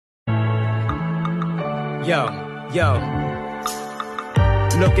Yo.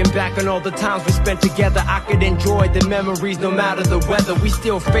 Looking back on all the times we spent together, I could enjoy the memories no matter the weather. We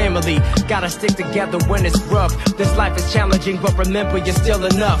still family, gotta stick together when it's rough. This life is challenging, but remember you're still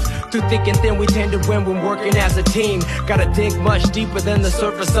enough. Through thick and thin we tend to win when working as a team. Gotta dig much deeper than the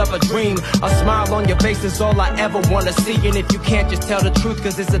surface of a dream. A smile on your face is all I ever wanna see. And if you can't, just tell the truth,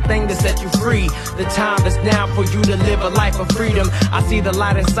 cause it's the thing that set you free. The time is now for you to live a life of freedom. I see the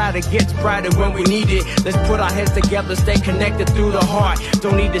light inside, it gets brighter when we need it. Let's put our heads together, stay connected through the heart.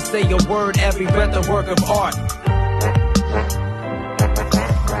 Don't need to say a word, every breath a work of art.